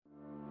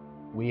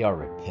We are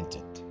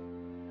repentant.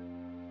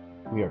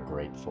 We are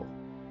grateful.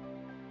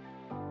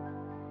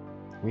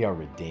 We are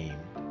redeemed.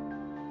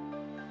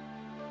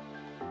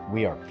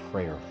 We are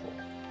prayerful.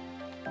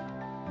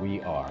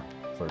 We are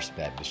First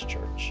Baptist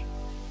Church.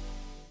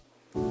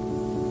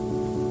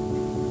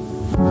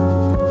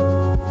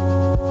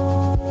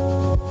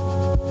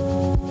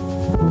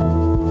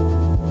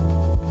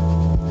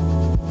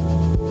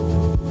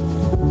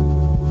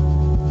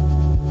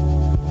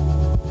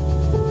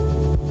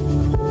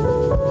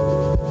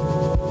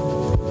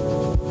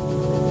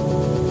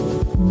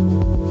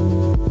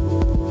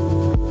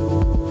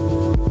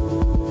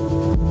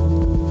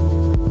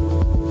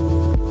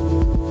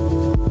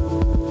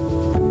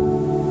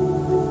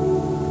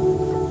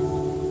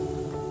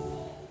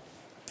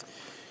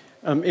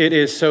 It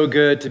is so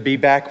good to be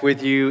back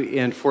with you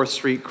in 4th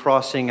Street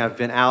Crossing. I've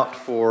been out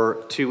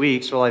for 2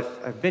 weeks. Well,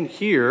 I've been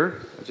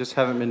here. I just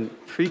haven't been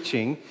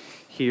preaching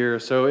here.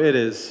 So it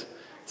is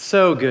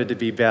so good to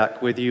be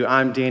back with you.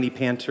 I'm Danny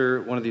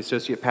Panter, one of the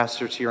associate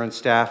pastors here on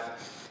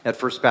staff at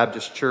First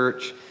Baptist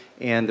Church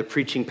and the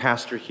preaching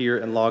pastor here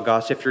in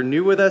LOGOS. If you're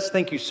new with us,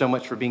 thank you so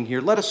much for being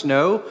here. Let us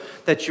know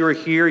that you're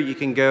here. You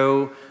can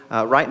go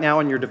right now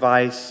on your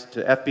device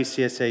to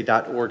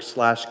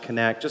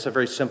fbcsa.org/connect. Just a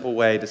very simple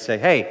way to say,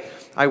 hey,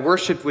 I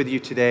worshiped with you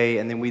today,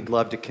 and then we'd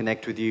love to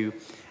connect with you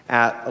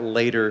at a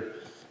later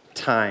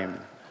time.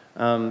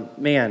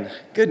 Man,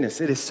 goodness,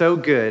 it is so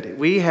good.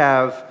 We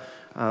have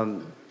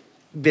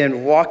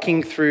been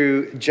walking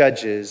through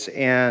Judges,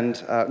 and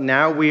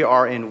now we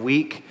are in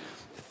week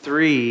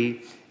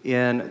 3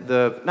 in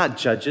not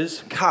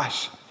Judges.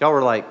 Gosh, y'all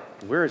were like,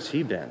 where has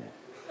he been?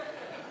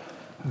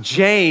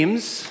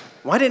 James.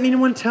 Why didn't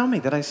anyone tell me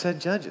that I said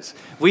Judges?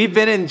 We've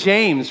been in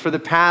James for the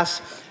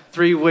past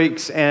 3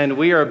 weeks, and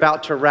we are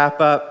about to wrap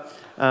up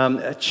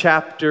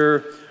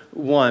chapter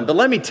 1. But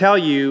let me tell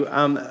you,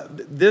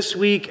 this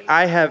week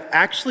I have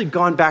actually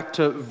gone back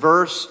to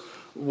verse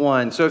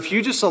 1. So if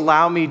you just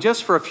allow me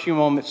just for a few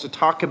moments to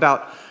talk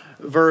about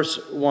verse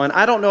 1.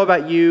 I don't know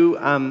about you,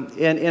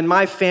 in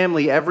my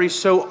family, every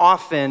so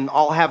often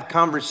I'll have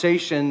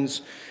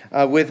conversations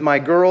with my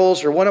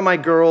girls or one of my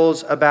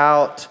girls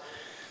about,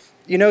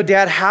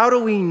 Dad, how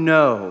do we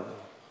know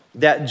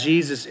that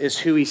Jesus is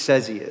who he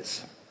says he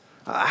is?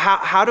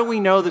 How do we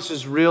know this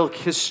is real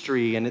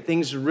history and that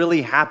things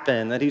really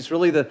happen, that he's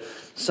really the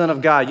Son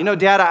of God?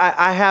 Dad,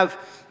 I have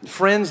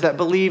friends that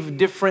believe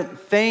different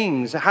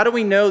things. How do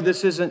we know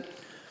this isn't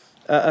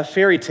a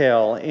fairy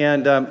tale?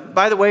 And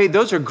by the way,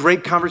 those are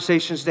great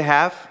conversations to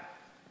have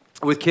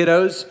with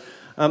kiddos.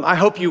 I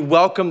hope you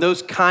welcome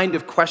those kind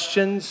of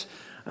questions.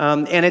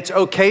 And it's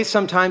okay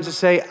sometimes to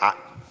say,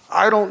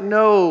 I don't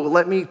know,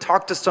 let me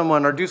talk to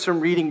someone or do some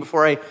reading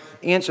before I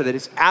answer that.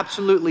 It's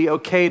absolutely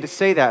okay to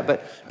say that,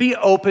 but be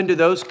open to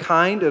those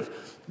kind of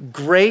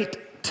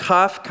great,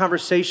 tough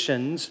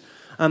conversations.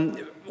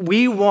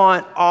 We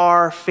want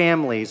our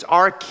families,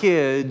 our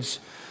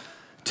kids,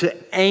 to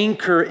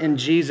anchor in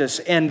Jesus,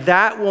 and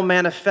that will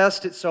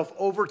manifest itself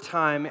over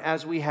time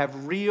as we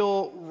have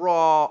real,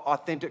 raw,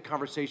 authentic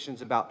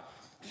conversations about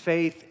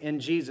faith in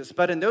Jesus.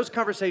 But in those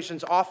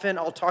conversations, often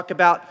I'll talk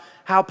about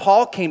how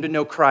Paul came to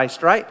know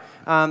Christ, right?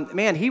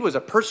 He was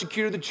a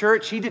persecutor of the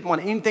church. He didn't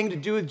want anything to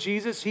do with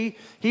Jesus.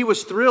 He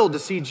was thrilled to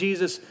see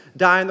Jesus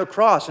die on the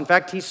cross. In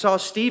fact, he saw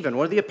Stephen,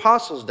 one of the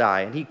apostles,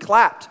 die, and he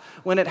clapped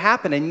when it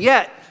happened. And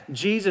yet,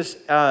 Jesus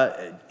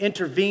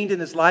intervened in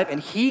his life,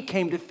 and he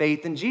came to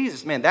faith in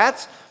Jesus. Man,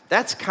 that's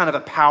kind of a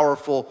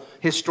powerful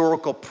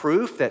historical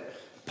proof that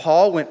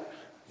Paul went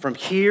from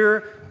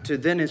here to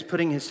then is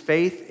putting his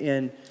faith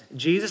in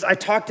Jesus. I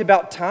talked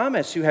about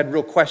Thomas, who had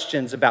real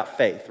questions about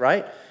faith,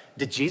 right?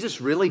 Did Jesus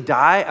really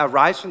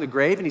rise from the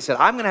grave? And he said,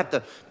 I'm going to have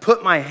to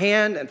put my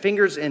hand and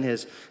fingers in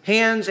his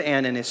hands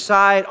and in his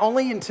side.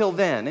 Only until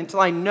then, until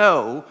I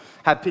know,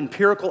 have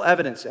empirical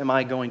evidence, am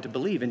I going to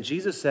believe? And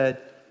Jesus said,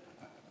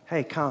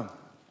 hey, come.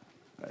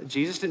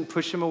 Jesus didn't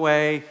push him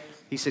away.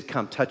 He said,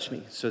 come, touch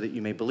me so that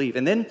you may believe.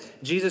 And then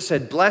Jesus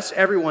said, bless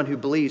everyone who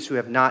believes who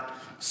have not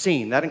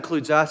seen. That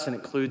includes us and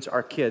includes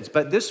our kids.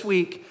 But this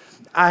week,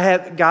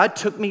 God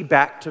took me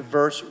back to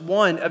verse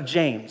 1 of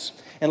James.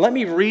 And let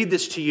me read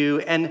this to you,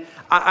 and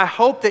I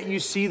hope that you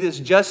see this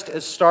just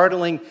as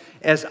startling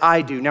as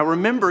I do. Now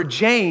remember,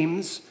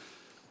 James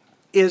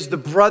is the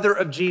brother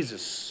of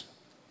Jesus.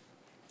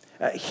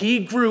 He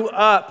grew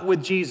up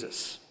with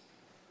Jesus.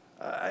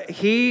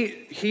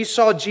 He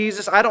saw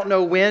Jesus. I don't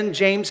know when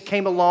James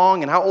came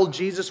along and how old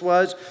Jesus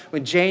was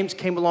when James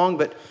came along,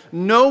 but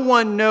no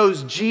one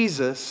knows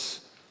Jesus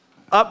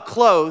up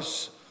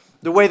close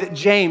the way that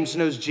James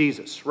knows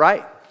Jesus,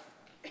 right?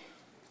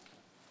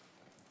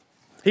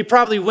 He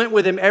probably went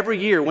with him every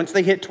year. Once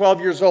they hit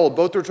 12 years old,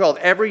 both were 12.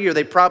 Every year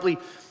they probably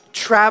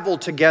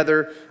traveled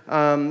together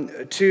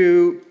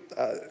to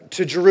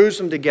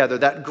Jerusalem together,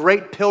 that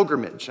great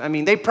pilgrimage.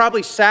 They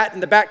probably sat in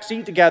the back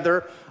seat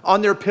together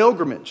on their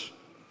pilgrimage,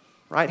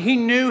 right? He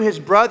knew his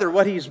brother,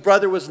 what his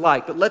brother was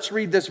like. But let's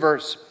read this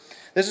verse.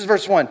 This is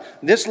verse 1.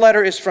 This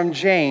letter is from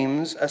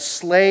James, a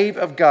slave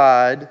of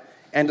God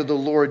and of the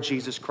Lord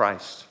Jesus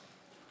Christ.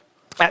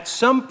 At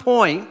some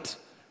point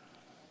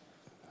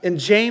in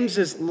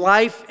James's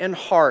life and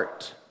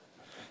heart,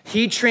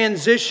 he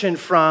transitioned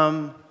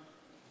from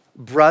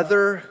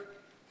brother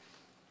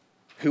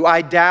who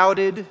I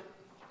doubted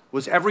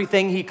was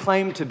everything he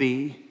claimed to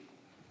be,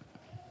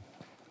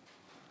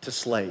 to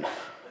slave,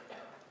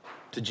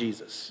 to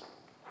Jesus.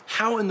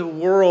 How in the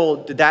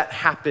world did that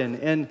happen?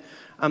 And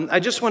I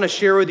just want to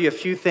share with you a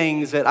few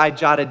things that I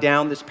jotted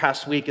down this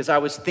past week as I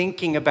was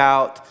thinking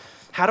about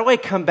how do I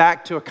come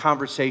back to a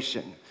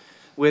conversation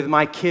with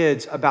my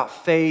kids about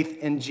faith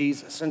in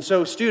Jesus. And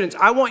so students,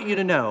 I want you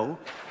to know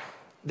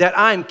that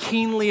I'm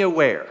keenly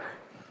aware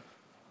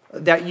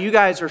that you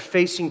guys are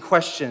facing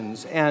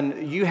questions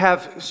and you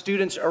have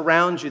students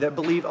around you that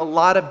believe a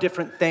lot of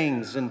different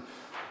things. And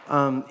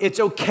it's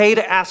okay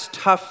to ask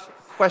tough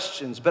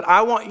questions, but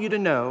I want you to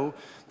know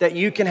that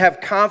you can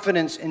have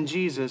confidence in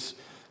Jesus,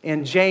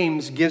 and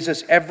James gives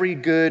us every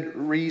good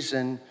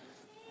reason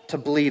to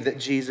believe that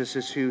Jesus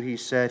is who he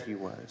said he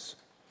was.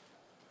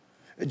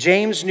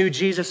 James knew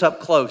Jesus up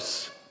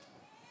close.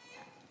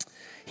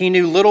 He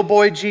knew little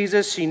boy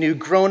Jesus, he knew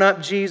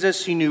grown-up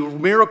Jesus, he knew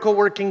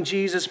miracle-working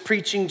Jesus,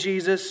 preaching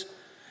Jesus.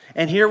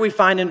 And here we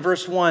find in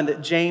verse 1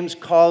 that James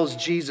calls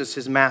Jesus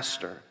his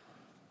master.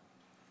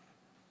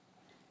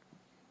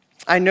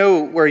 I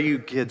know where you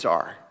kids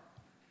are.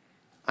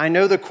 I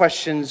know the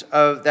questions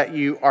that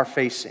you are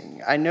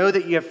facing. I know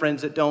that you have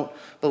friends that don't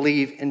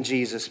believe in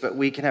Jesus, but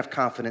we can have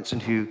confidence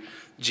in who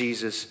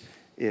Jesus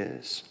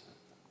is.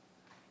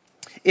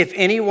 If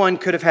anyone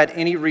could have had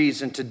any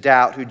reason to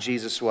doubt who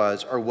Jesus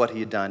was or what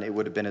he had done, it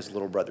would have been his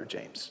little brother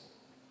James.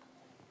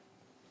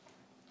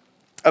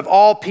 Of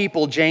all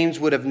people, James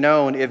would have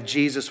known if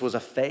Jesus was a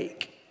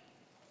fake,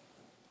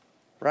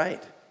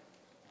 right?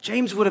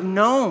 James would have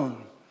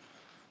known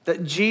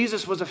that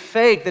Jesus was a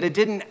fake, that it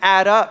didn't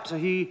add up to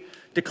he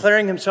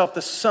declaring himself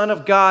the Son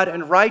of God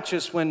and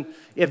righteous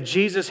if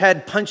Jesus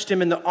had punched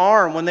him in the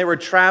arm when they were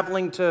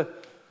traveling to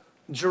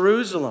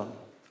Jerusalem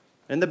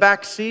in the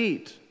back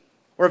seat.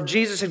 Or if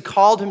Jesus had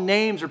called him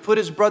names or put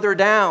his brother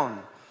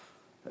down.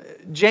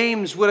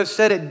 James would have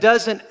said, it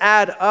doesn't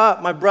add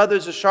up. My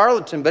brother's a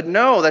charlatan. But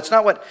no, that's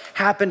not what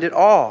happened at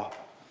all.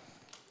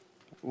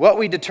 What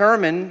we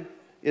determine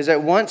is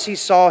that once he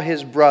saw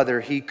his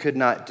brother, he could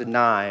not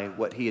deny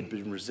what he had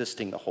been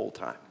resisting the whole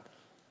time.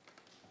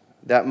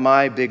 That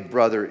my big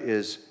brother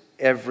is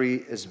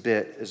every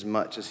bit as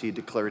much as he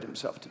declared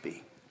himself to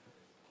be.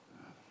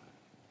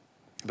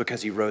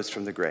 Because he rose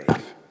from the grave.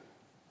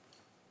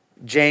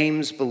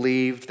 James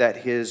believed that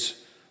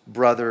his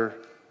brother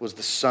was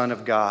the Son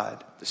of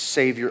God, the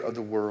Savior of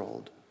the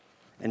world.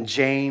 And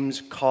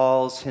James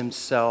calls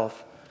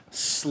himself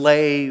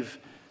slave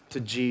to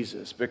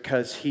Jesus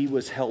because he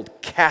was held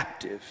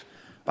captive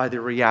by the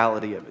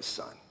reality of his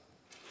Son.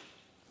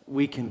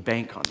 We can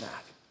bank on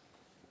that.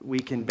 We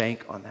can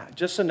bank on that.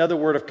 Just another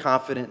word of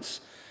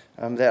confidence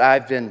that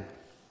I've been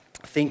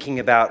thinking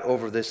about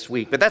over this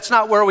week. But that's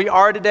not where we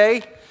are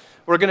today.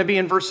 We're going to be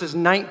in verses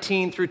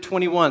 19 through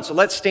 21. So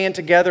let's stand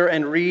together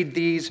and read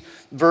these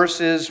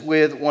verses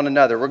with one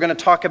another. We're going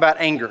to talk about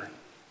anger.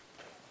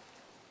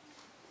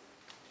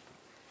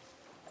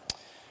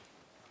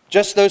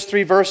 Just those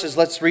 3 verses,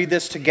 let's read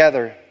this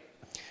together.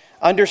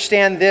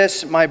 Understand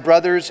this, my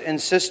brothers and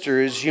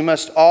sisters, you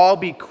must all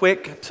be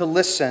quick to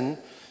listen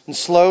and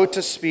slow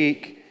to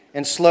speak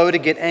and slow to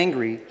get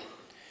angry.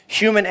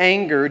 Human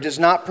anger does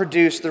not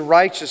produce the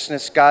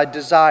righteousness God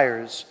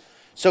desires.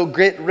 So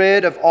get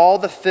rid of all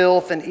the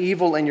filth and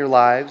evil in your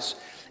lives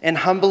and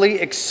humbly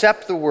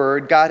accept the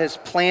word God has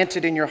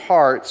planted in your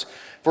hearts,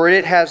 for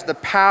it has the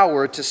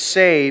power to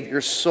save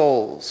your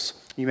souls.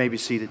 You may be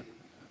seated.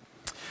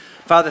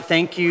 Father,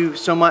 thank you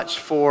so much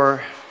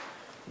for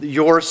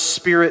your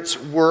Spirit's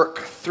work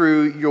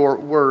through your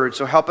word.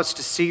 So help us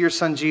to see your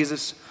Son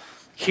Jesus,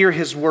 hear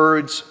his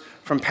words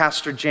from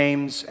Pastor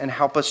James, and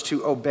help us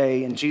to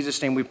obey. In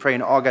Jesus' name we pray,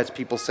 and all God's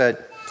people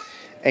said,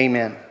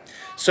 amen.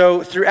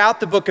 So throughout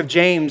the book of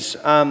James,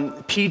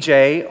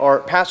 PJ, or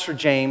Pastor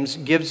James,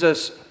 gives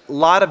us a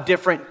lot of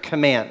different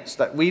commands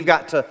that we've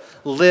got to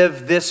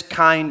live this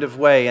kind of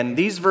way. And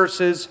these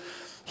verses,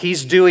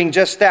 he's doing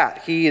just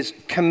that. He is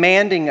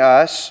commanding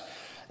us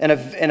in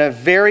a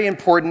very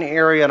important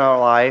area in our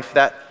life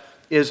that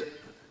is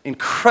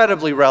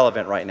incredibly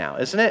relevant right now,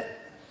 isn't it?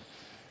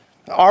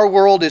 Our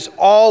world is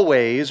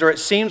always, or it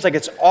seems like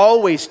it's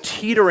always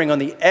teetering on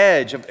the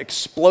edge of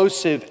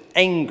explosive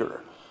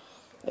anger.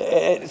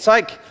 It's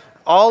like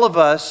all of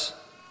us,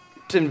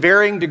 to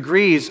varying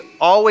degrees,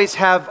 always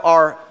have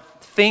our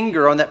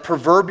finger on that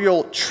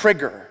proverbial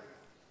trigger,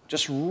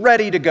 just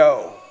ready to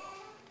go.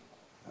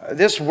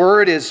 This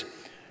word is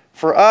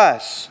for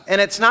us. And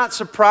it's not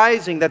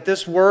surprising that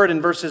this word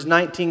in verses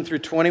 19 through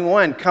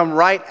 21 come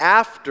right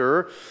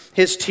after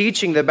his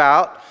teaching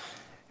about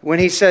when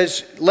he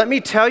says, let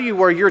me tell you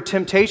where your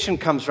temptation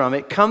comes from.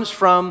 It comes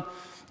from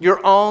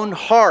your own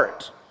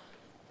heart.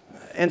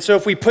 And so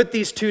if we put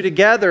these two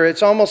together,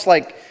 it's almost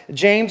like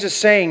James is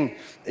saying,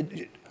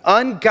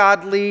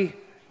 ungodly,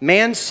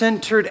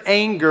 man-centered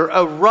anger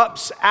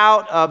erupts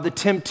out of the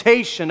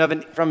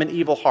temptation from an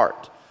evil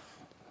heart,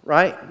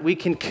 right? We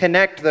can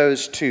connect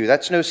those two.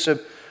 That's no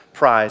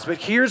prize. But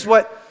here's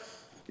what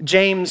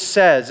James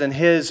says in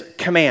his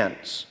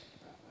commands.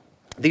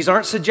 These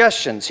aren't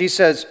suggestions. He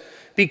says,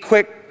 be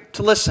quick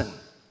to listen.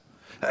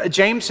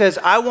 James says,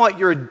 I want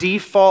your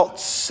default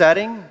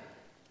setting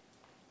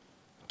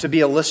to be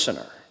a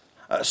listener.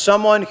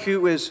 Someone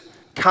who is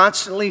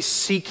constantly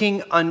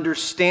seeking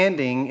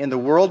understanding in the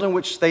world in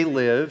which they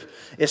live,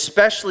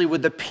 especially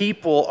with the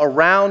people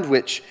around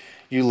which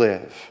you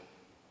live.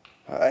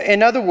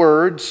 In other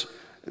words,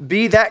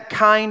 be that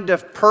kind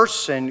of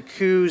person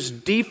whose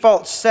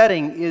default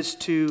setting is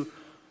to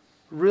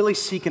really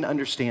seek and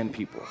understand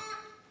people.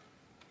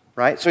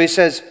 Right? So he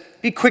says,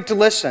 be quick to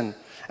listen.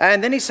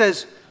 And then he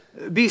says,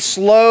 be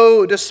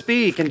slow to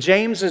speak. And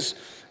James is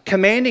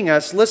commanding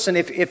us, listen,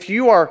 if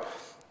you are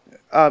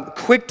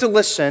quick to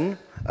listen,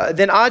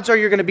 then odds are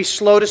you're going to be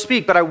slow to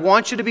speak. But I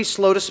want you to be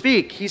slow to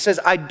speak. He says,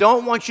 I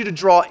don't want you to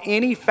draw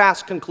any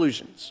fast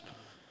conclusions.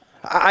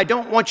 I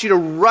don't want you to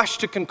rush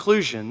to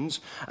conclusions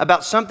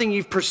about something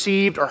you've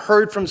perceived or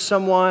heard from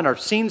someone or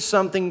seen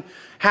something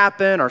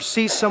happen or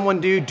see someone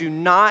do. Do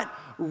not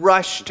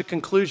rush to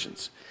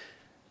conclusions.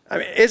 I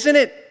mean, isn't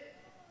it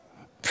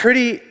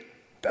pretty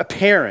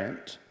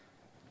apparent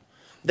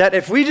that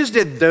if we just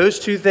did those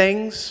two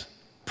things,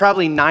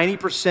 probably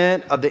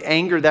 90% of the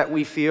anger that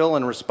we feel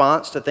in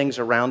response to things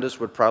around us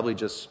would probably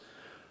just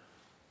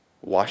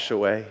wash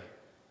away?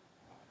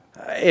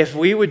 If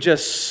we would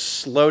just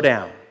slow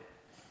down,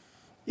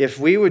 if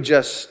we would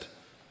just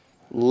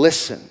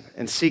listen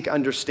and seek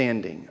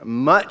understanding,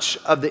 much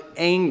of the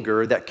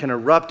anger that can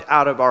erupt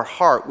out of our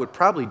heart would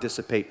probably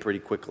dissipate pretty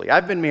quickly.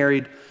 I've been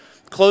married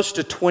close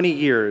to 20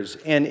 years,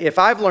 and if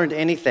I've learned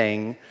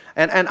anything,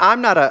 and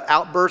I'm not an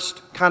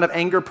outburst kind of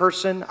anger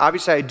person.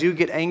 Obviously, I do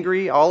get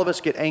angry. All of us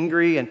get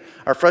angry and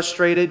are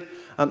frustrated.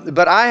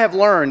 But I have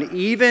learned,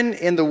 even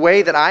in the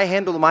way that I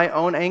handle my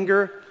own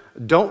anger,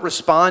 don't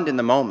respond in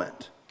the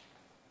moment.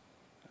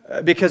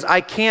 Because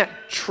I can't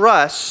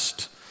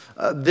trust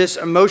this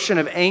emotion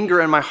of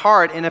anger in my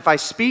heart, and if I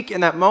speak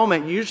in that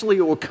moment, usually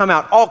it will come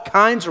out all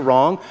kinds of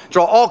wrong,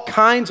 draw all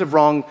kinds of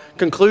wrong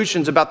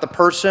conclusions about the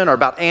person or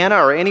about Anna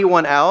or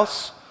anyone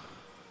else.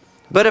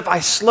 But if I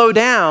slow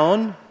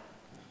down,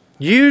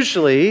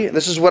 usually,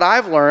 this is what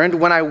I've learned,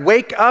 when I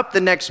wake up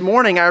the next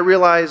morning, I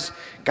realize,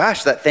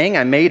 gosh, that thing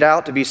I made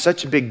out to be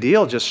such a big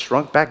deal just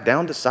shrunk back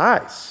down to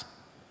size.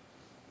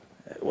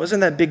 It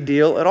wasn't that big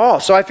deal at all.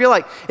 So I feel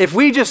like if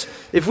we just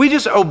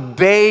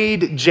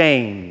obeyed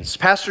James,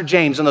 Pastor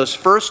James, on those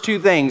first two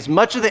things,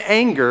 much of the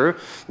anger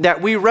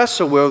that we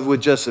wrestle with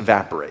would just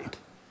evaporate.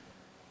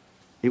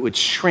 It would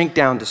shrink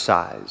down to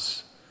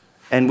size.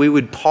 And we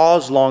would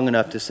pause long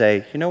enough to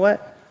say, you know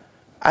what?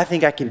 I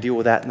think I can deal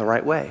with that in the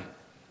right way.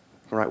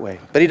 The right way.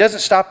 But he doesn't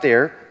stop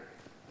there.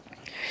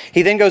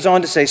 He then goes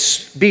on to say,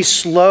 be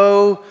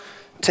slow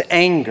to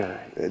anger.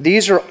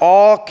 These are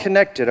all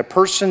connected. A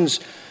person's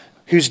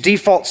whose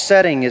default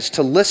setting is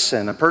to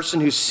listen, a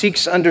person who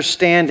seeks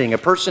understanding, a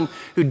person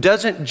who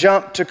doesn't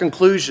jump to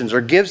conclusions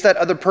or gives that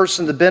other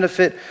person the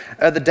benefit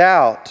of the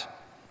doubt,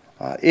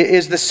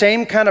 is the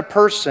same kind of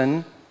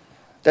person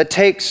that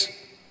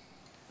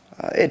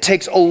it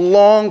takes a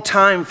long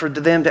time for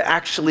them to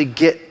actually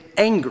get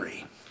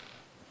angry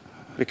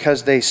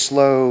because they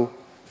slow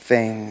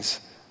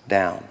things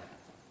down.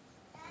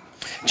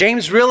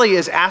 James really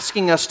is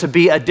asking us to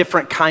be a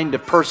different kind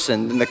of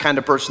person than the kind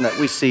of person that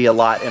we see a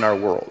lot in our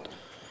world,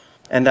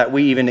 and that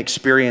we even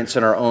experience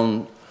in our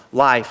own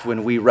life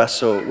when we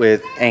wrestle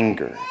with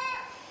anger.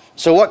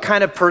 So what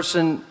kind of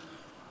person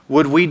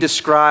would we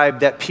describe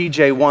that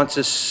PJ wants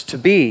us to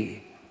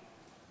be?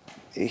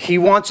 He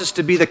wants us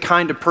to be the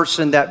kind of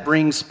person that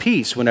brings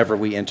peace whenever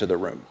we enter the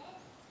room,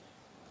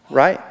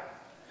 right?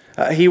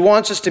 He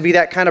wants us to be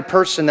that kind of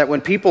person that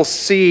when people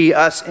see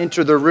us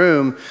enter the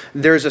room,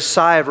 there's a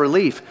sigh of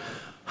relief.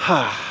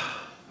 A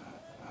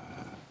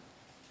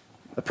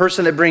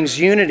person that brings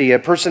unity, a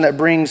person that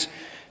brings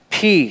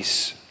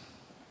peace,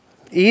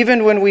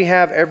 even when we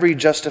have every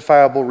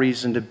justifiable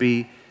reason to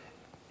be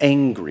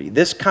angry.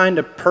 This kind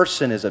of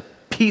person is a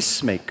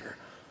peacemaker.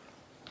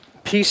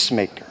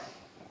 Peacemaker.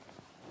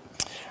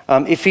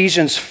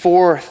 Ephesians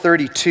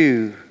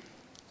 4:32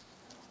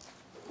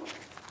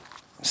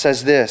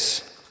 says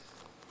this,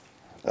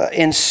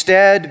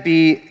 instead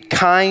be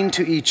kind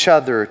to each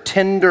other,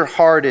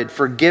 tender-hearted,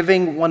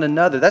 forgiving one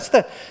another. That's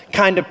the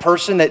kind of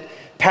person that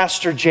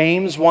Pastor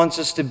James wants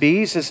us to be.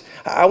 He says,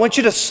 I want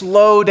you to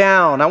slow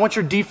down. I want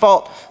your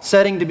default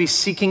setting to be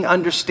seeking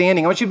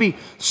understanding. I want you to be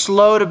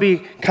slow to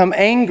become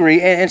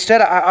angry. And instead,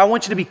 I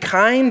want you to be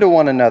kind to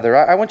one another.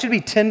 I want you to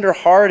be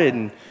tender-hearted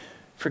and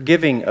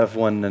forgiving of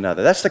one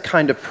another. That's the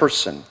kind of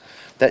person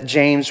that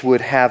James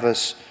would have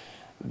us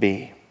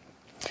be.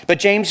 But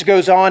James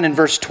goes on in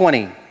verse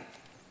 20.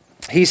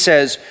 He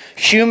says,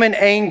 human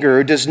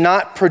anger does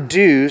not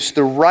produce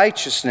the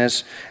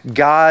righteousness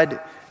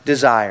God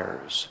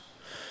desires.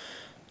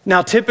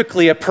 Now,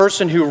 typically, a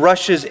person who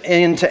rushes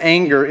into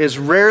anger is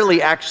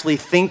rarely actually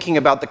thinking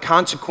about the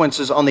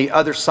consequences on the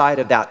other side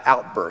of that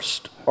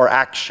outburst or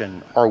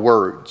action or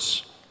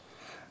words.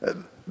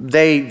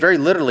 They very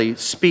literally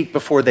speak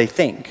before they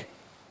think,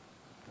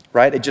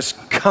 right? It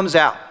just comes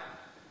out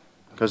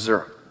because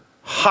they're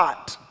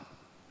hot,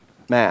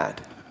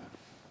 mad.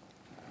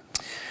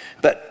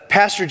 But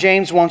Pastor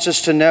James wants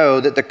us to know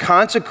that the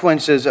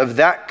consequences of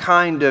that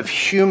kind of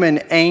human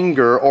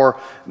anger or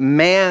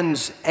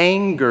man's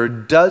anger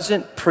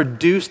doesn't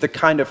produce the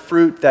kind of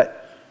fruit that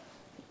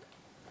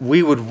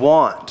we would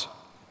want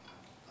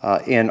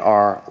in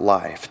our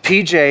life.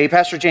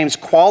 Pastor James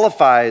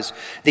qualifies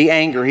the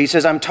anger. He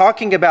says, I'm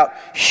talking about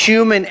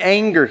human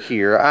anger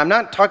here. I'm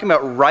not talking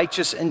about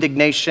righteous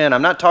indignation.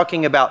 I'm not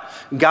talking about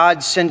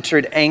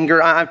God-centered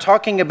anger. I'm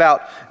talking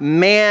about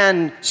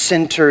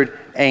man-centered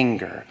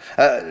anger.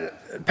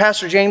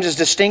 Pastor James is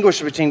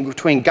distinguished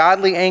between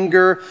godly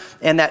anger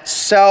and that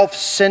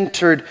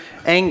self-centered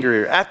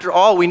anger. After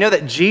all, we know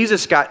that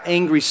Jesus got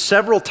angry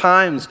several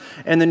times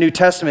in the New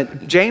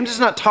Testament. James is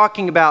not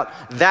talking about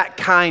that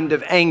kind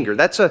of anger.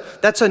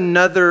 That's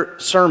another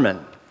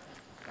sermon.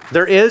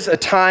 There is a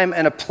time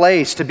and a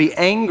place to be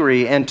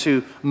angry and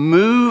to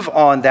move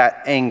on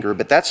that anger,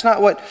 but that's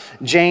not what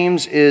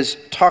James is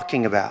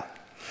talking about.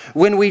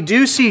 When we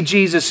do see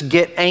Jesus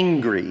get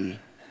angry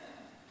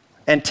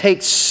and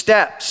take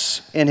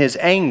steps in his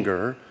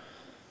anger,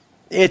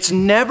 it's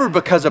never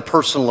because of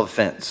personal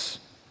offense.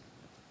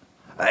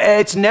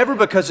 It's never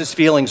because his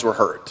feelings were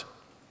hurt.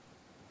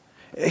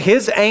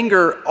 His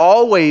anger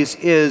always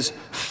is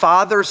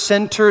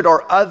father-centered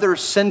or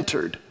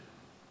other-centered.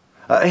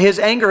 His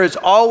anger has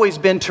always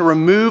been to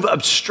remove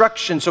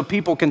obstruction so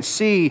people can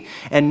see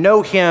and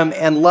know him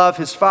and love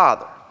his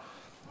Father.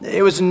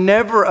 It was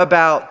never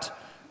about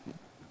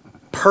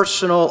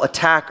personal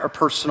attack or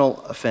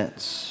personal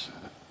offense.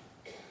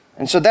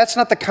 And so that's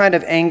not the kind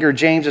of anger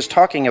James is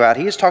talking about.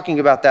 He is talking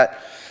about that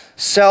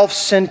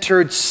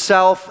self-centered,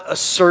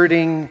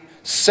 self-asserting,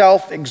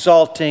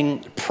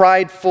 self-exalting,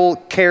 prideful,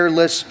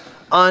 careless,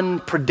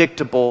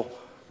 unpredictable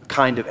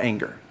kind of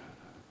anger.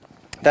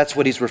 That's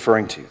what he's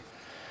referring to.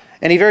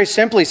 And he very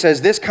simply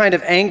says this kind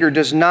of anger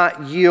does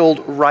not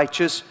yield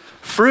righteous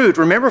fruit.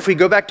 Remember, if we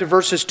go back to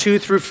verses 2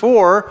 through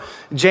 4,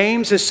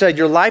 James has said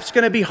your life's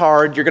going to be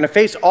hard. You're going to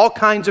face all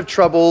kinds of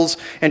troubles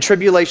and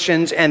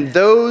tribulations. And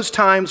those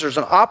times there's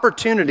an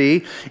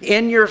opportunity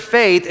in your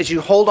faith as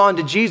you hold on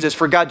to Jesus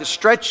for God to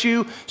stretch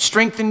you,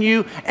 strengthen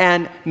you,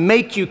 and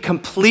make you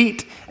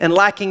complete and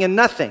lacking in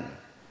nothing.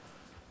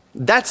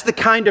 That's the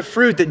kind of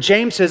fruit that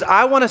James says,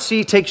 I want to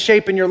see take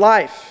shape in your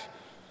life.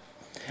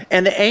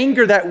 And the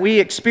anger that we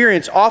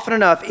experience often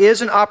enough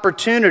is an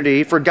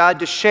opportunity for God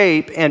to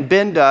shape and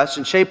bend us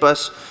and shape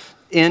us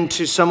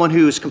into someone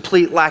who is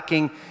complete,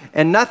 lacking,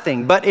 and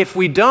nothing. But if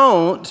we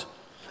don't,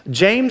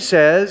 James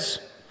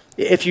says,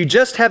 if you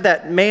just have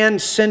that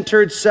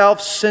man-centered,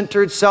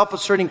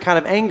 self-asserting kind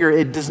of anger,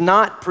 it does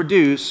not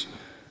produce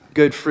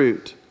good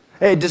fruit.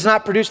 It does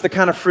not produce the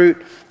kind of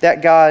fruit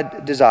that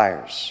God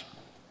desires.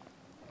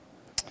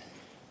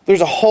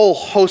 There's a whole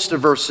host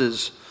of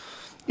verses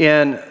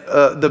in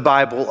the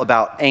Bible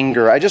about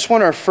anger. I just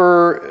want to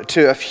refer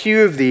to a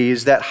few of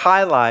these that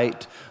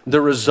highlight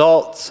the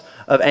results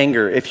of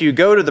anger. If you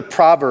go to the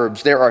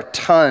Proverbs, there are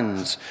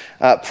tons.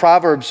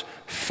 Proverbs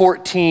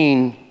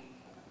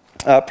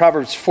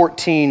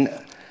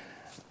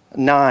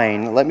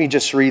 14:9. Let me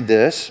just read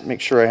this.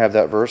 Make sure I have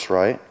that verse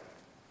right.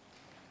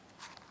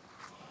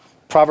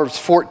 Proverbs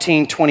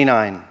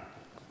 14:29.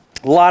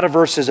 A lot of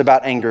verses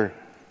about anger.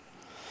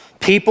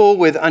 People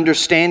with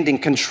understanding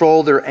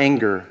control their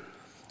anger.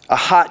 A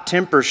hot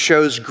temper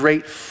shows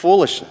great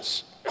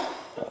foolishness.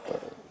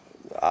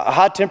 A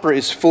hot temper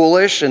is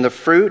foolish, and the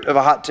fruit of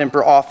a hot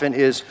temper often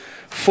is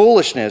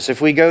foolishness.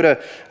 If we go to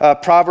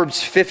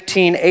Proverbs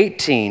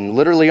 15:18,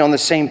 literally on the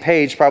same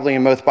page, probably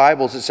in both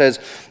Bibles, it says,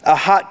 a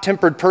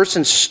hot-tempered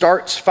person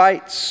starts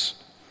fights.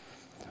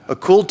 A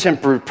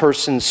cool-tempered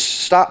person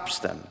stops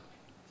them.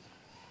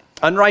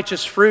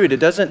 Unrighteous fruit,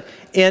 it doesn't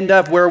end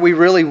up where we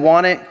really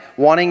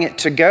wanting it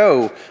to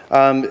go.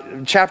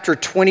 Chapter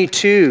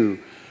 22,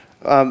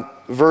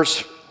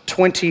 verse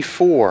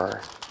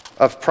 24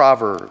 of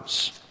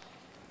Proverbs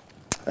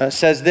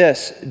says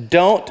this,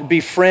 don't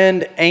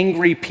befriend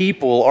angry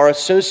people or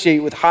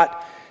associate with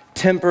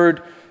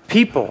hot-tempered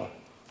people.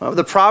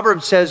 The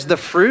proverb says the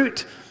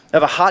fruit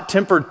of a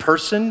hot-tempered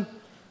person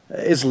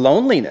is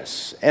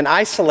loneliness and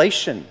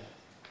isolation.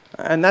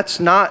 And that's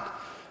not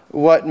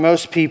what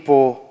most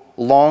people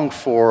long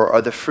for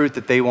or the fruit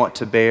that they want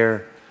to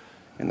bear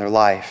in their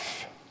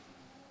life.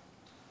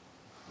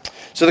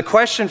 So the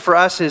question for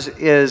us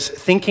is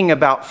thinking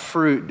about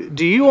fruit.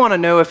 Do you want to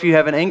know if you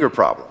have an anger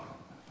problem?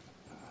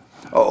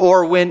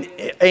 Or when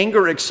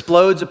anger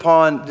explodes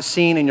upon the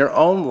scene in your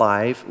own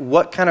life,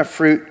 what kind of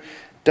fruit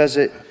does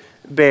it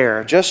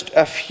bear? Just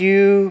a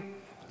few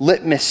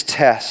litmus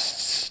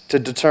tests to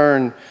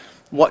determine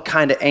what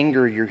kind of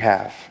anger you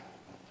have.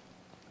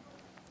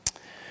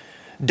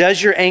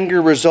 Does your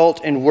anger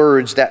result in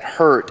words that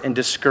hurt and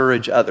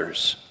discourage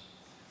others?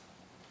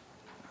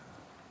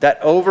 That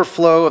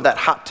overflow of that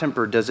hot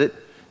temper, does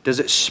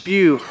it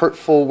spew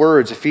hurtful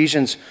words?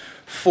 Ephesians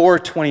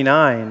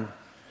 4:29,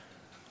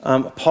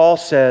 Paul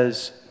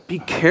says, be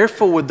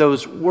careful with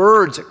those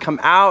words that come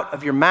out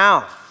of your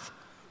mouth.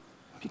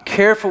 Be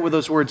careful with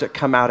those words that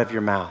come out of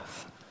your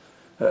mouth.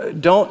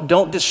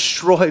 Don't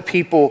destroy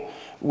people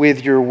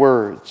with your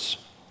words.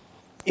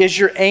 Is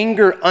your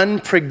anger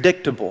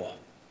unpredictable?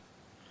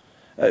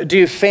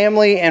 Do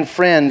family and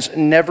friends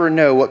never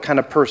know what kind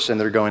of person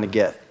they're going to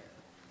get?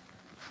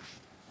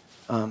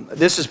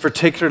 This is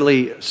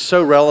particularly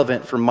so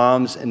relevant for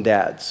moms and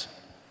dads.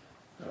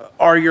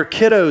 Are your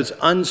kiddos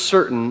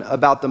uncertain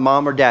about the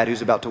mom or dad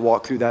who's about to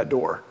walk through that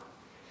door?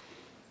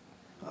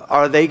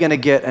 Are they going to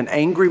get an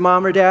angry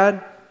mom or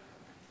dad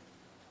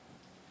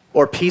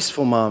or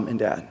peaceful mom and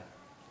dad?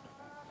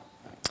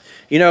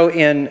 You know,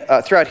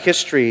 throughout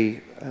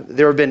history,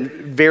 there have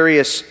been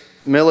various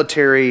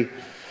military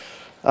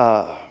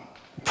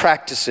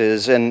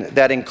practices, and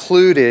that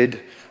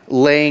included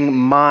laying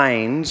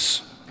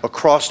mines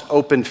across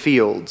open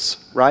fields,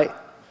 right?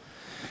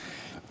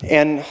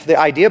 And the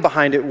idea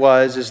behind it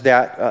is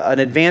that an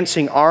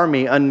advancing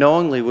army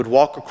unknowingly would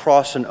walk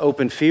across an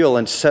open field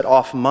and set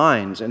off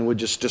mines and would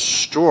just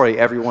destroy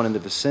everyone in the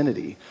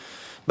vicinity.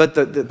 But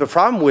the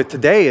problem with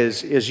today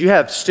is you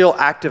have still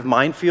active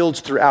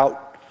minefields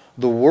throughout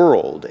the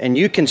world, and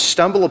you can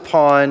stumble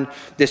upon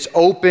this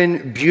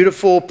open,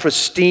 beautiful,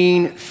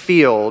 pristine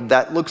field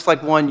that looks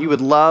like one you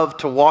would love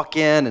to walk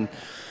in and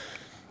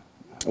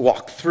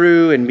walk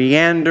through and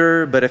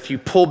meander. But if you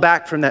pull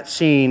back from that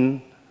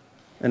scene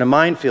in a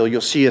minefield,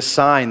 you'll see a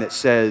sign that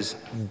says,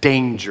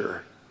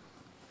 danger.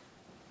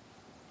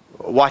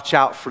 Watch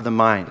out for the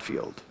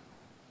minefield.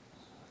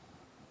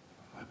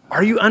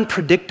 Are you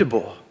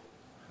unpredictable?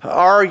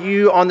 Are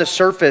you on the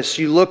surface,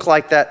 you look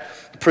like that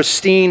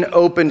pristine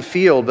open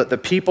field, but the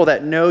people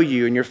that know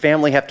you and your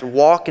family have to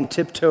walk and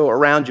tiptoe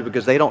around you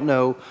because they don't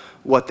know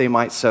what they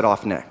might set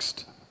off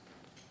next?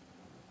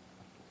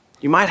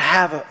 You might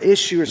have an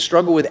issue or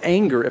struggle with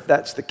anger if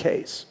that's the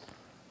case.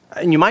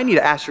 And you might need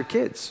to ask your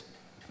kids,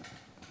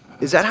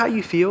 is that how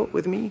you feel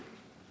with me?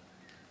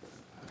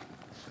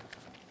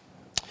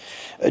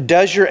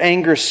 Does your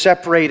anger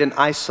separate and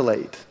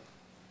isolate?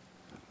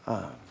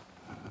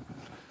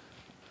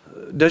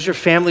 Does your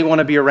family want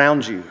to be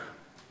around you?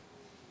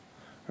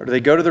 Or do they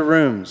go to their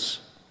rooms?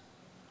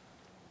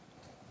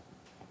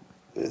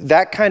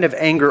 That kind of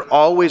anger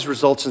always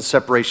results in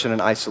separation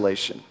and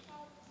isolation.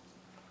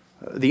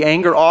 The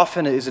anger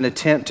often is an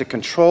attempt to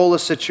control a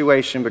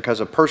situation because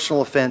of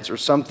personal offense or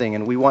something,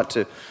 and we want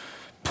to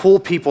pull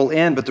people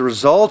in, but the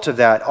result of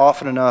that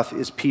often enough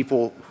is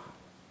people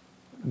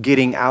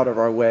getting out of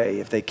our way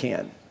if they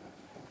can.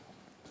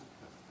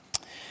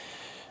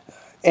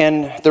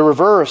 And the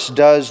reverse,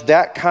 does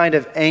that kind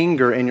of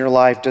anger in your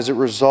life, does it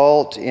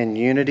result in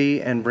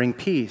unity and bring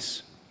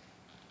peace?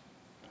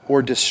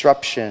 Or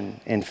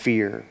disruption and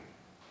fear?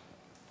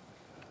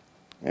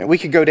 And we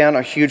could go down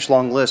a huge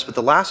long list, but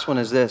the last one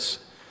is this.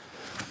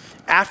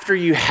 After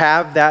you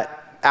have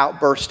that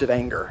outburst of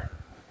anger,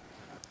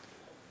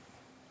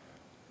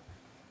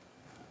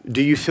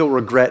 do you feel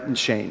regret and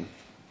shame?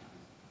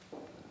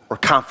 Or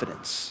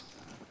confidence?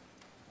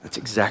 That's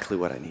exactly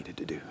what I needed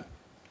to do.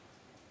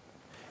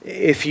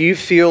 If you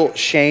feel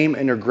shame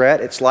and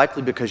regret, it's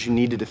likely because you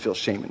needed to feel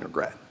shame and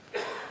regret.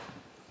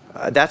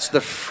 That's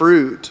the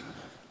fruit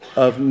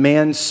of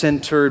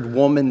man-centered,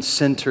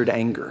 woman-centered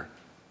anger,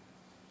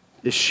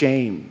 is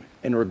shame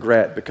and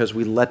regret because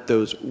we let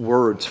those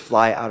words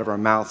fly out of our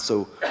mouth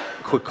so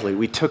quickly.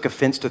 We took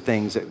offense to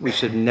things that we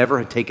should never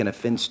have taken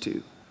offense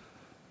to.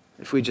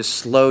 If we just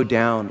slowed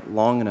down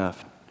long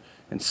enough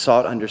and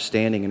sought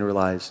understanding and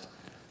realized,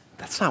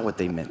 that's not what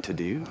they meant to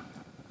do.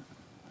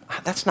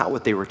 That's not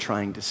what they were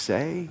trying to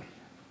say.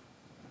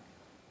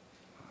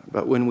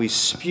 But when we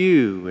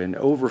spew and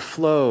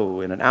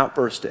overflow in an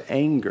outburst of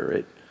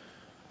anger,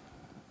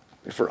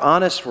 if we're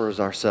honest with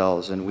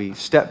ourselves and we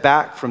step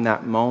back from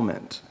that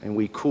moment and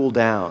we cool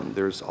down,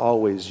 there's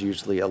always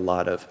usually a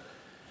lot of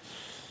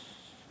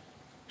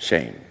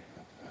shame.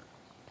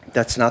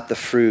 That's not the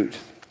fruit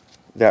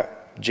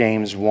that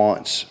James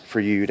wants for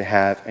you to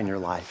have in your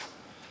life.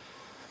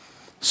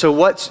 So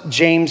what's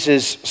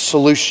James's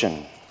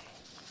solution?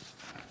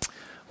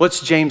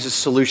 What's James's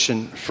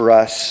solution for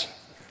us?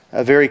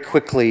 Very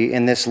quickly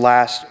in this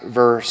last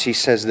verse, he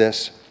says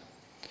this.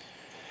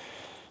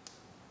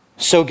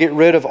 So get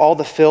rid of all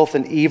the filth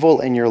and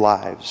evil in your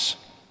lives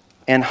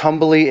and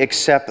humbly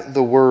accept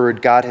the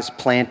word God has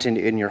planted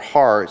in your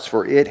hearts,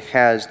 for it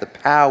has the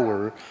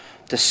power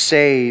to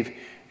save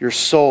your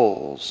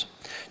souls.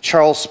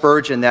 Charles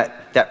Spurgeon,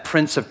 that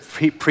prince of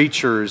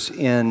preachers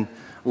in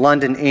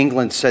London,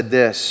 England, said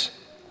this.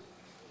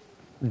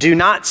 Do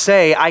not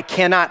say, I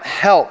cannot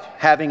help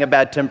having a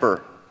bad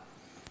temper.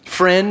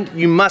 Friend,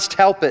 you must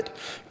help it.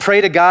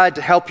 Pray to God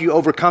to help you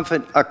overcome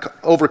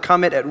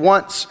it at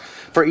once,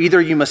 for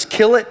either you must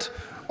kill it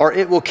or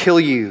it will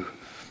kill you.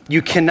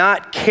 You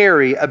cannot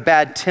carry a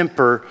bad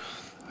temper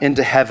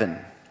into heaven.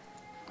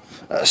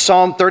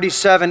 Psalm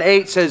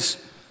 37:8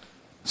 says,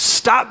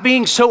 stop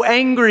being so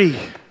angry.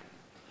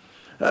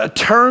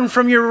 Turn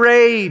from your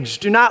rage.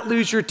 Do not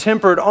lose your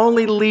temper. It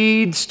only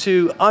leads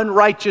to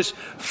unrighteous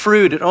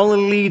fruit. It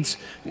only leads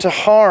to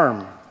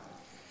harm.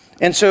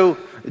 And so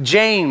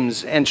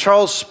James and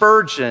Charles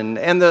Spurgeon,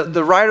 and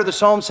the writer of the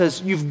Psalm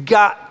says, you've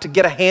got to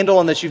get a handle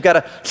on this. You've got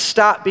to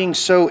stop being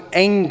so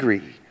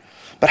angry.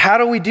 But how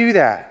do we do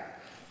that?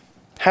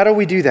 How do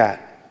we do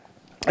that?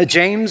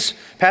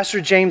 Pastor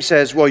James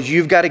says, well,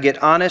 you've got to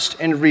get honest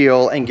and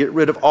real and get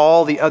rid of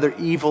all the other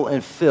evil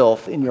and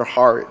filth in your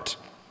heart.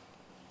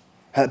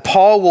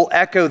 Paul will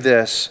echo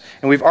this,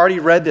 and we've already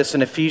read this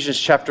in Ephesians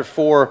chapter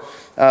 4,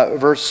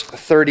 verse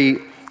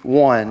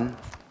 31.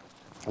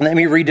 Let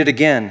me read it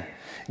again.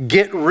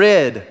 Get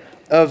rid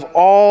of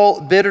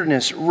all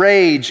bitterness,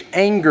 rage,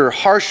 anger,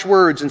 harsh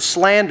words, and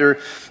slander,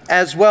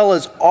 as well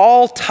as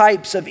all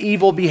types of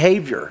evil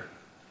behavior.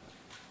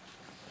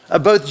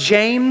 Both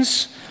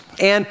James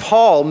and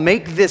Paul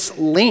make this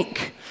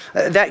link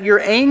that your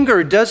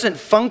anger doesn't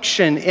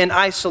function in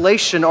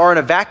isolation or in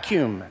a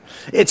vacuum.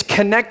 It's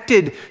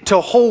connected to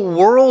a whole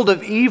world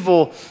of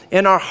evil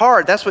in our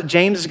heart. That's what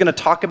James is going to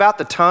talk about,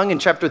 the tongue in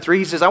chapter 3.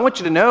 He says, I want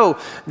you to know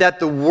that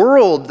the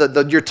world,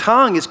 your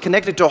tongue is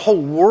connected to a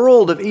whole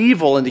world of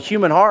evil in the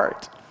human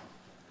heart.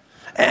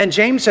 And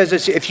James says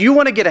this, if you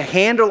want to get a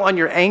handle on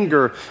your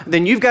anger,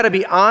 then you've got to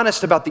be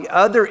honest about the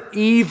other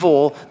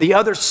evil, the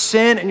other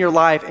sin in your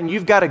life, and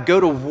you've got to go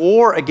to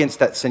war against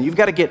that sin. You've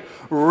got to get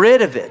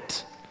rid of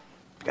it.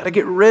 You've got to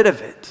get rid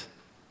of it.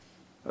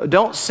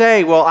 Don't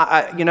say, well,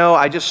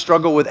 I just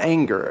struggle with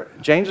anger.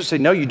 James would say,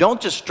 no, you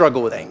don't just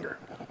struggle with anger.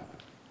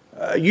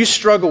 You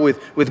struggle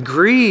with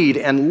greed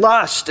and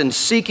lust and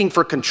seeking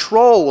for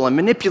control and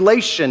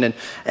manipulation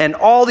and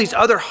all these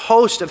other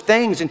host of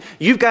things. And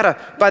you've got to,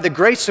 by the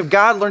grace of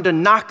God, learn to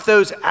knock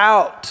those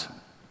out.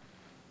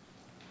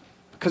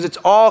 Because it's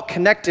all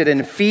connected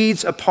and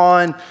feeds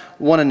upon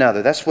one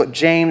another. That's what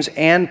James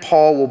and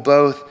Paul will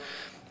both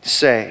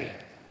say.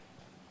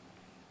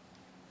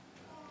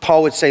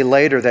 Paul would say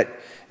later that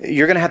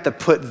you're going to have to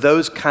put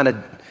those kind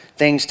of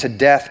things to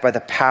death by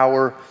the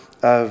power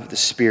of the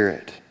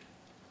Spirit.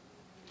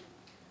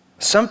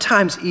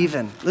 Sometimes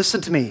even,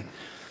 listen to me,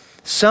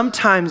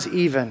 sometimes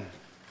even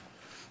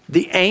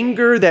the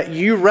anger that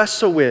you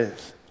wrestle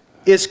with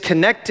is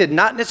connected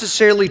not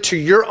necessarily to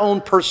your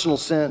own personal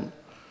sin,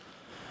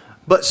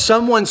 but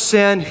someone's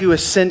sin who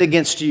has sinned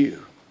against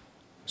you,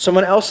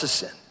 someone else's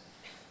sin.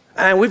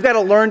 And we've got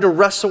to learn to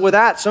wrestle with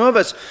that. Some of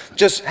us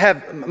just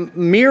have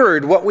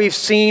mirrored what we've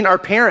seen our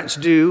parents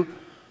do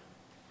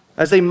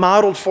as they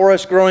modeled for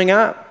us growing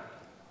up.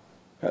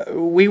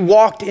 We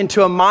walked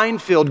into a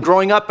minefield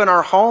growing up in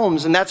our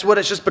homes, and that's what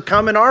it's just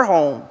become in our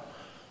home.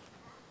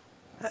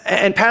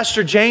 And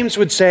Pastor James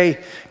would say,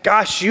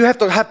 gosh, you have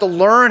to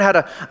learn how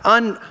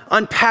to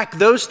unpack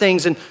those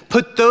things and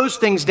put those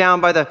things down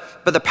by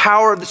the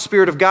power of the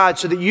Spirit of God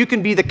so that you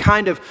can be the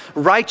kind of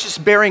righteous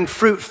bearing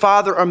fruit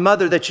father or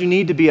mother that you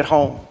need to be at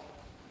home.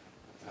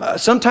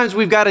 Sometimes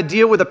we've got to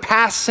deal with the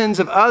past sins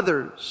of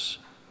others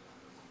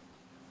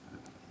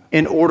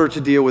in order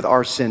to deal with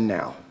our sin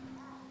now.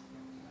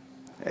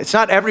 It's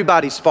not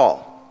everybody's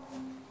fault.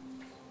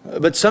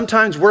 But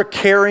sometimes we're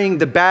carrying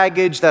the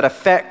baggage that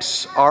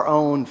affects our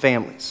own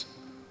families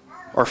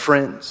or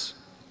friends.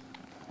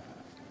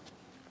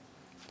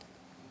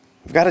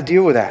 We've got to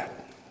deal with that.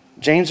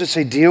 James would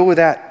say, deal with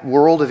that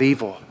world of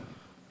evil.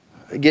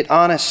 Get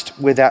honest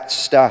with that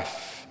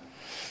stuff.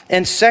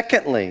 And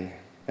secondly,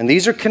 and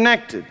these are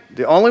connected,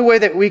 the only way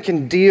that we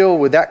can deal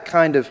with that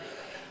kind of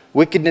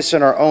wickedness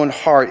in our own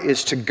heart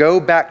is to go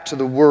back to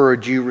the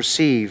word you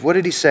received. What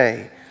did he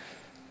say?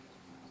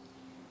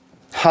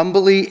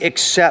 Humbly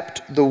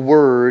accept the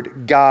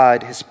word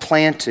God has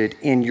planted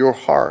in your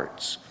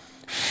hearts,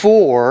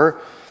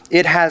 for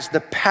it has the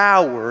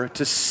power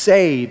to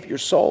save your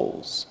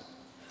souls.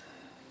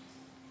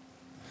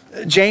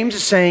 James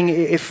is saying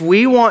if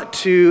we want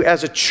to,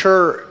 as a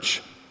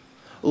church,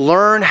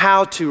 learn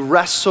how to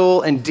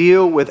wrestle and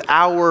deal with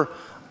our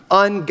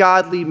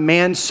ungodly,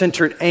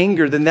 man-centered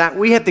anger, then that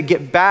we have to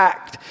get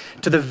back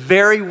to the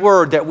very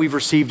word that we've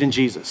received in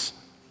Jesus.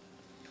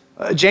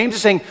 James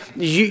is saying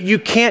you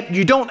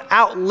don't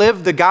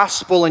outlive the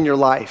gospel in your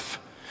life.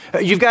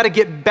 You've got to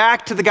get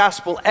back to the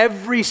gospel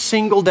every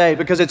single day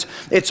because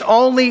it's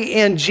only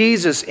in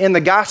Jesus, in the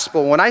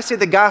gospel. When I say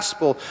the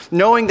gospel,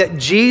 knowing that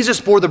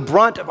Jesus bore the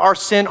brunt of our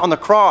sin on the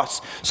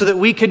cross so that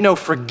we could know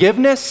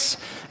forgiveness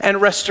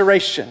and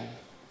restoration.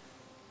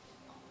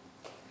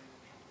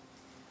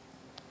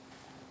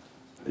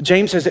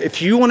 James says that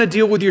if you want to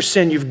deal with your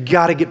sin, you've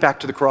got to get back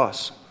to the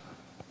cross.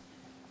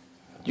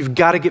 You've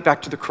got to get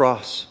back to the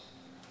cross.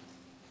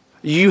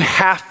 You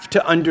have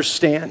to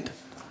understand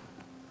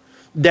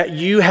that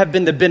you have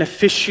been the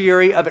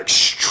beneficiary of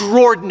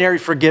extraordinary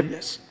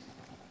forgiveness.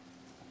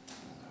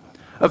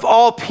 Of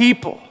all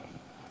people,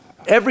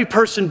 every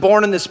person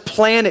born on this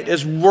planet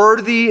is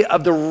worthy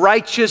of the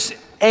righteous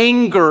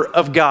anger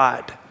of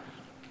God.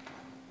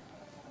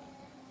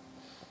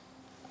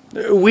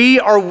 We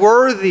are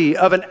worthy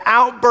of an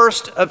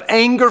outburst of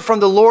anger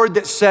from the Lord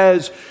that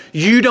says,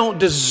 you don't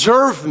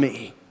deserve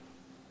me.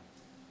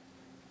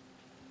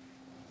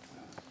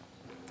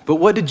 But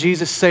what did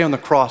Jesus say on the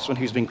cross when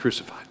he was being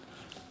crucified?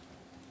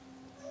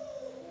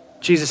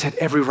 Jesus had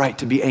every right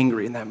to be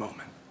angry in that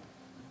moment.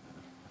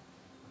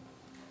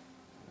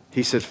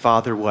 He said,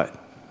 Father, what?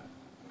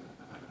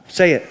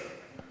 Say it.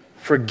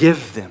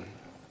 Forgive them,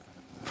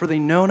 for they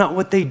know not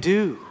what they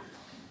do.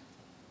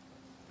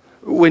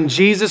 When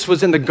Jesus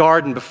was in the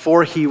garden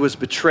before he was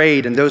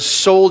betrayed and those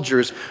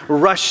soldiers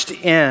rushed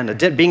in,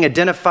 being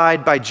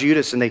identified by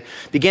Judas, and they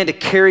began to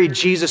carry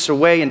Jesus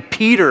away, and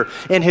Peter,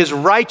 in his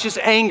righteous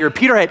anger,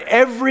 Peter had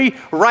every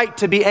right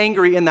to be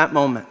angry in that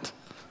moment.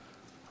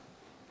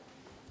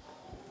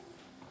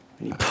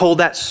 And he pulled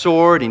that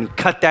sword and he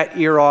cut that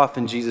ear off,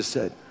 and Jesus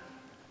said,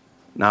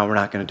 no, we're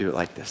not going to do it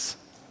like this.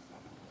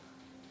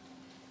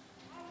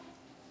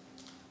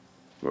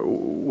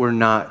 We're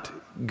not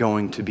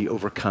going to be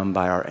overcome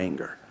by our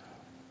anger,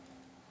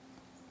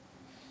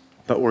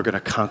 but we're going to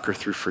conquer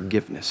through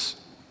forgiveness.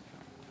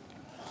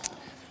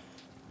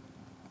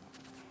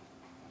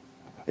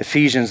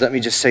 Ephesians, let me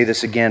just say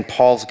this again.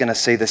 Paul's going to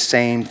say the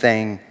same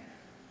thing.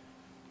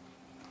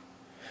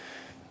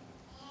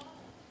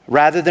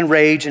 Rather than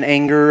rage and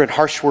anger and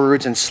harsh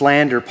words and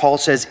slander, Paul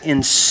says,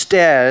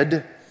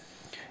 instead,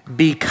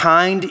 be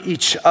kind to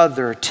each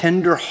other,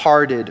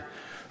 tender-hearted,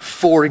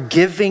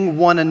 forgiving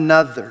one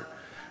another,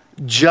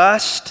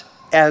 just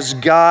as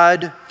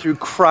God, through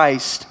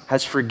Christ,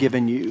 has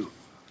forgiven you.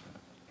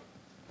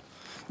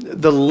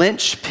 The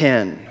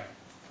linchpin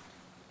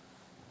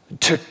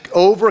to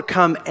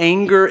overcome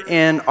anger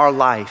in our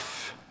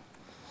life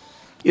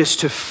is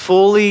to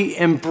fully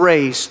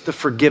embrace the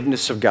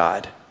forgiveness of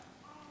God,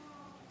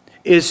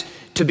 is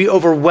to be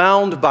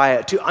overwhelmed by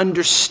it, to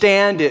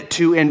understand it,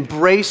 to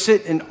embrace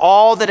it and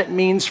all that it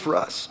means for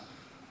us,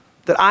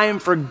 that I am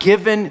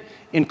forgiven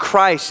in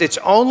Christ. It's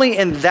only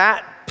in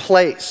that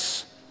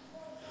place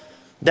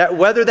that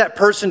whether that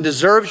person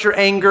deserves your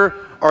anger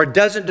or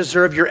doesn't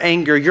deserve your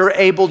anger, you're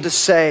able to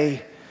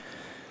say,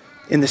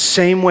 in the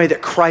same way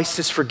that Christ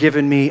has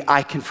forgiven me,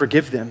 I can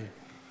forgive them.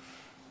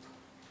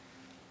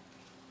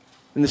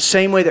 In the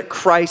same way that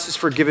Christ has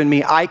forgiven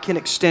me, I can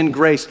extend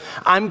grace.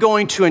 I'm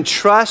going to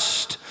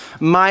entrust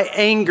my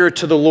anger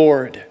to the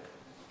Lord.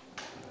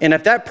 And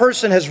if that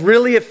person has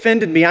really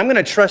offended me, I'm going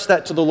to trust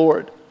that to the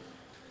Lord.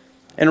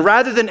 And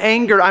rather than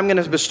anger, I'm going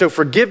to bestow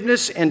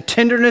forgiveness and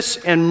tenderness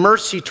and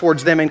mercy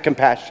towards them and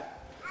compassion.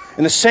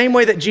 In the same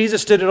way that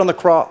Jesus did it on the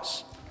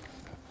cross.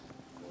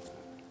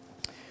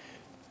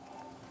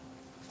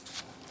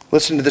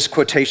 Listen to this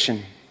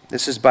quotation.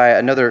 This is by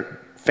another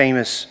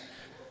famous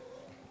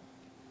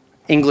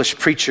English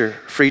preacher,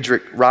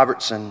 Friedrich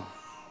Robertson.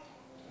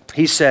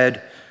 He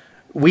said,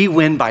 we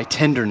win by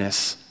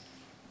tenderness.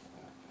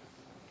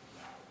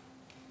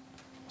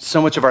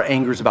 So much of our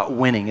anger is about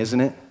winning,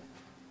 isn't it?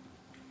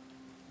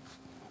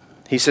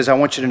 He says, I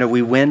want you to know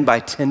we win by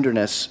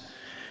tenderness.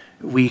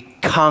 We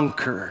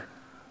conquer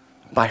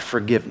by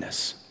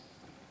forgiveness.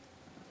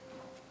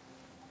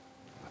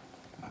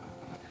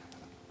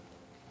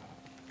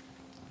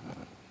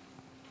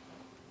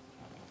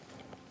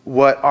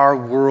 What our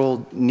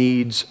world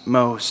needs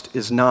most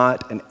is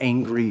not an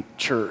angry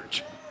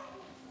church,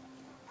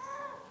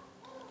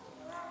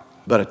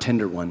 but a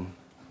tender one.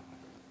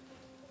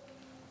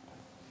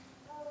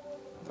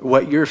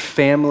 What your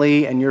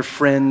family and your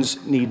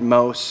friends need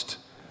most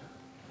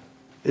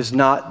is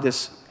not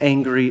this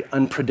angry,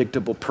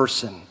 unpredictable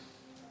person,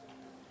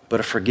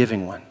 but a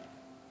forgiving one.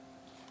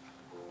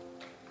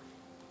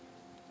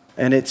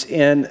 And it's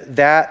in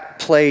that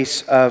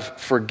place of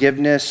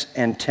forgiveness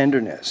and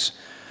tenderness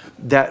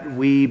that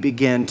we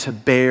begin to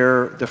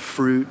bear the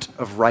fruit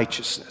of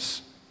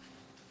righteousness.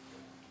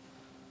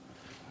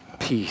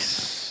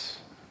 Peace,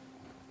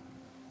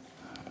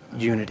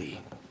 unity,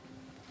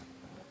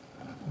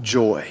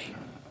 joy.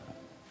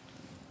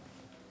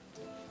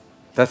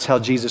 That's how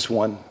Jesus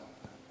won.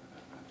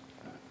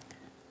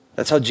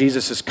 That's how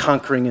Jesus is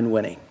conquering and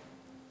winning,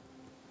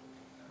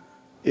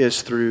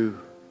 is through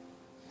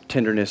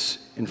tenderness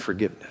and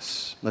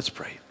forgiveness. Let's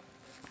pray.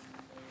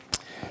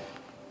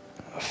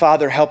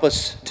 Father, help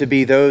us to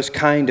be those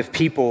kind of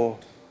people.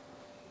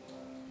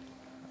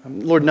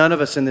 Lord, none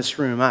of us in this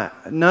room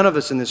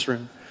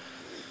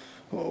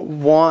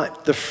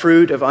want the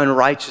fruit of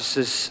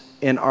unrighteousness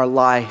in our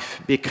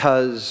life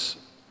because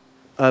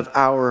of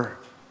our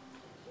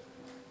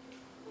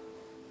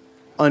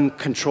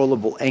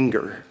uncontrollable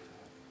anger.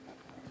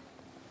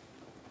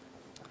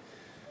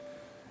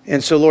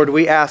 And so, Lord,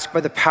 we ask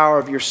by the power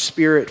of your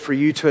Spirit for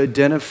you to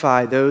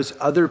identify those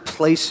other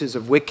places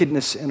of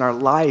wickedness in our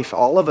life.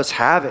 All of us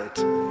have it.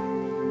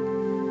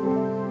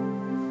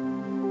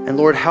 And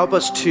Lord, help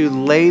us to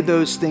lay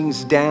those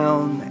things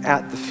down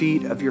at the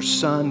feet of your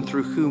Son,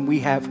 through whom we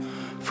have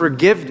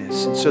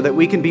forgiveness, and so that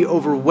we can be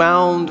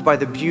overwhelmed by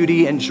the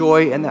beauty and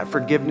joy in that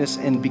forgiveness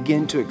and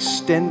begin to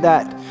extend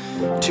that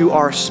to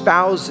our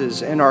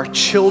spouses and our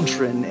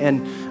children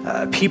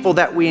and people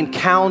that we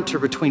encounter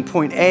between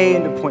point A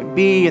and to point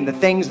B, and the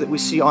things that we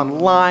see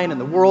online and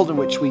the world in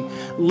which we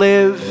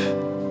live.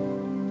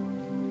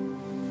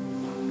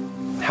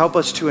 Help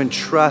us to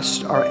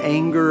entrust our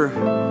anger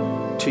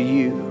to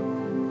you,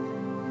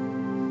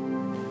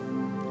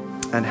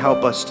 and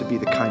help us to be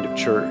the kind of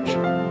church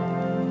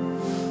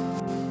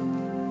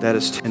that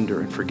is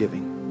tender and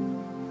forgiving,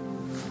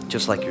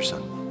 just like your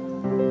Son.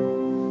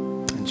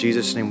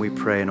 Jesus' name we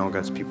pray, and all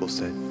God's people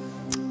said,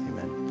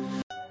 amen.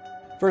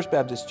 First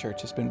Baptist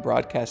Church has been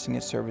broadcasting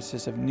its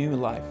services of new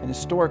life and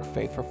historic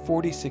faith for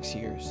 46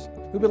 years.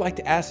 We would like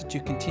to ask that you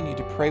continue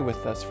to pray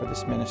with us for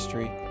this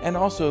ministry and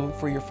also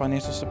for your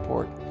financial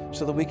support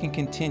so that we can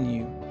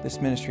continue this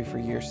ministry for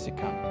years to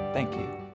come. Thank you.